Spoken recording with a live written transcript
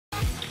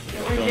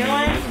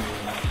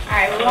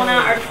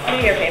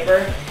studio paper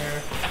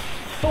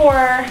for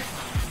a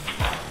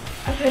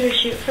photo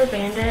shoot for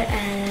Bandit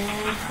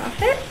and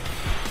Profit.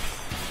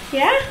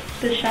 Yeah,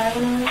 the shy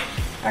one,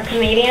 our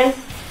comedian.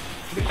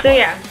 So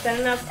yeah,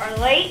 setting up our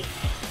light,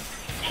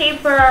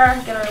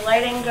 paper, get our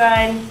lighting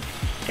good,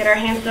 get our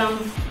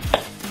handsome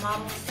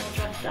models all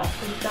dressed up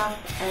and stuff,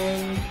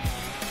 and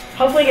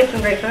hopefully get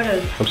some great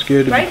photos. I'm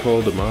scared to be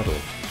called a model.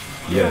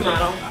 You're a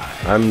model.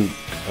 I'm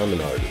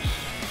an artist.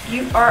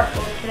 You are,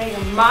 well, today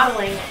you're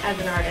modeling as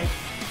an artist.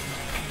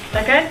 Is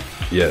that good?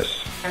 Yes.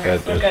 Okay,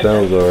 that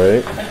sounds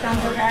alright. That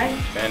sounds okay.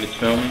 Bandit's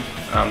filming,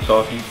 I'm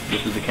talking,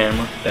 this is the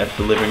camera, that's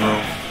the living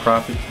room.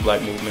 Profit,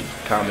 Black Movement,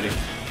 comedy.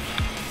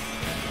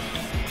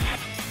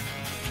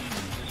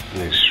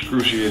 An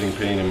excruciating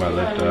pain in my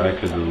left eye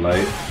because of the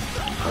light.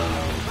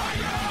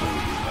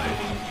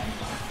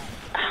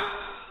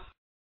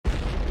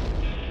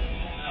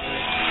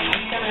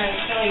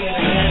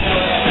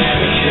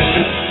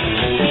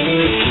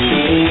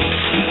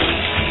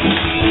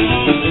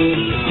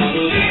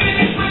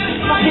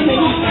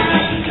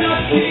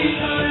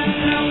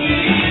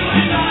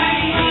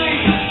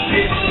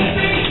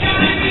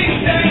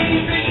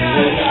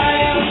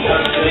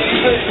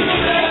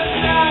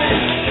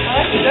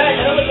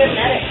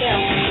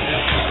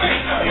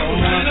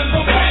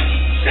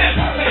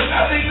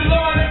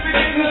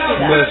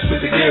 Mess with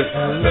the gift,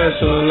 mess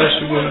unless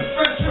you want.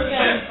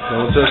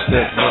 Don't touch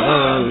that.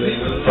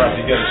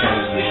 Probably gotta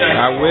change this.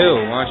 I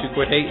will. Why don't you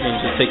quit hating and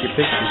just take your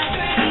pictures?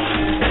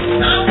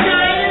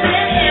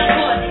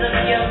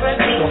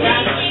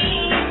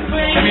 I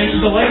mean,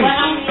 it's the lady.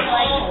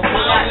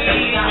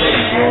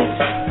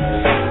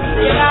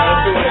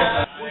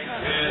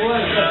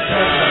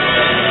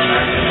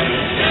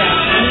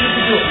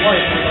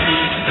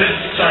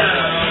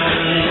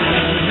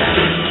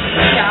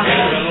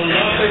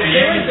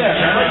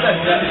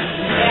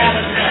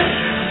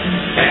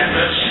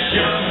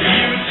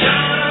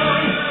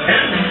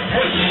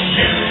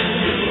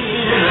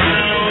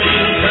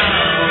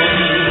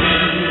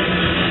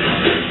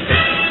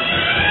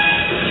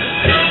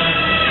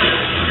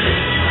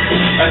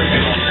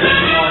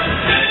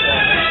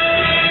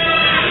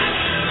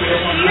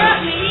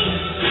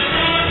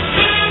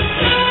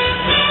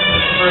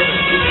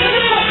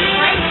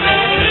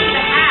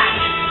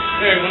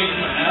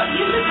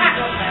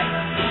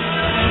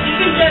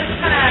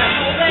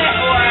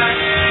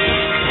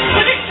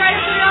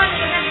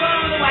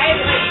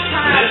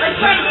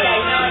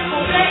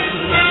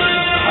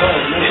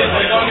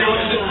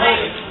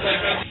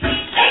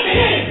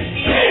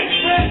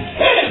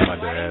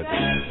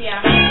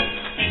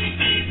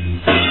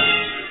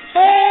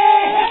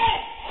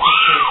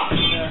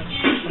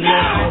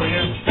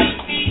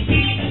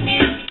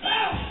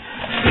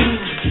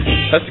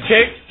 That's the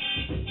cake?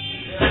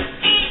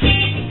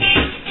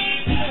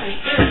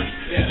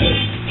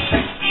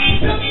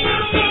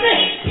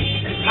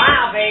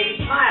 Smile,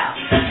 baby, smile.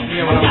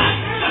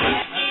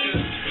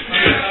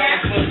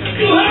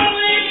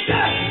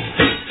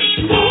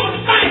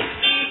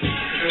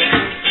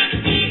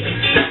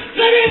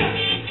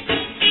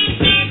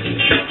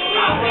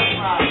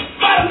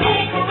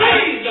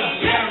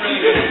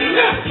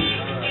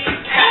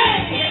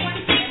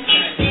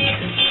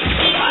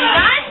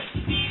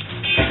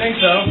 I think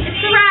so.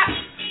 It's a wrap.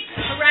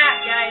 A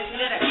wrap, guys. We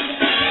did it.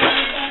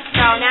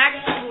 So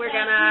next, we're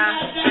gonna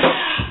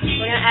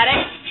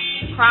edit,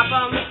 crop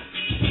them,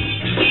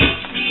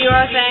 do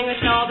our thing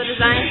with all the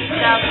designs and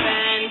stuff,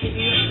 and give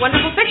you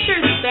wonderful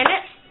pictures.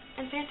 Bandit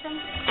and Phantom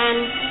and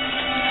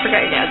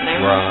forgot your dad's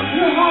name. Ron.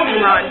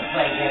 And Ron.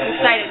 I'm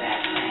excited.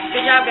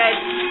 Good job, guys.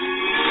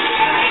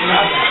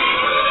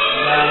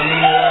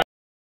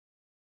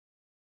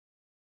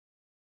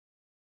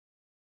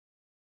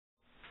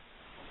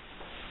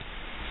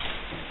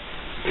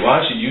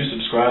 Why should you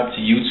subscribe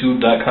to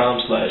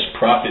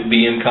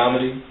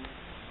youtube.com/ProfitBMComedy?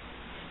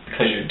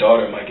 Because your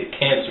daughter might get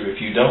cancer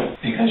if you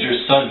don't. Because your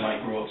son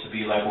might grow up to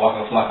be like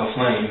Waka Flocka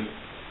Flame.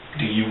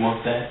 Do you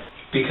want that?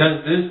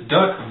 Because this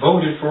duck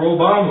voted for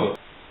Obama.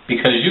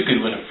 Because you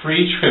could win a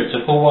free trip to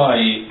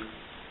Hawaii.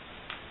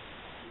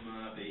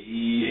 My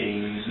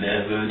beings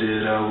never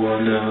did I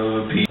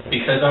wanna be.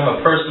 Because I'm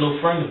a personal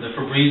friend of the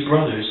Febreze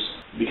brothers.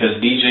 Because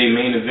DJ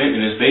Main Event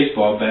and his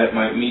baseball bat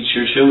might meet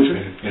your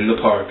children in the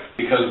park.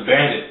 Because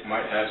Bandit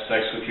might have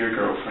sex with your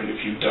girlfriend if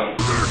you don't.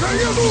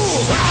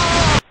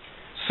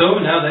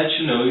 So now that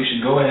you know, you should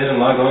go ahead and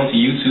log on to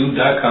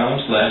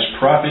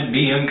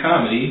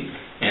youtube.com/ProfitBMComedy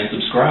and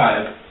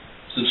subscribe.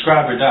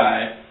 Subscribe or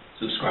die.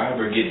 Subscribe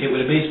or get hit with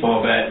a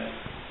baseball bat.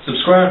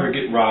 Subscribe or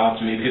get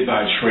robbed, maybe hit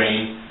by a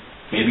train.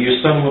 Maybe your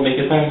son will make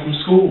it home from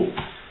school.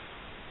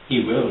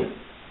 He will,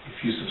 if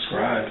you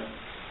subscribe.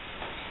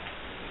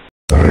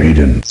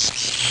 Riddance.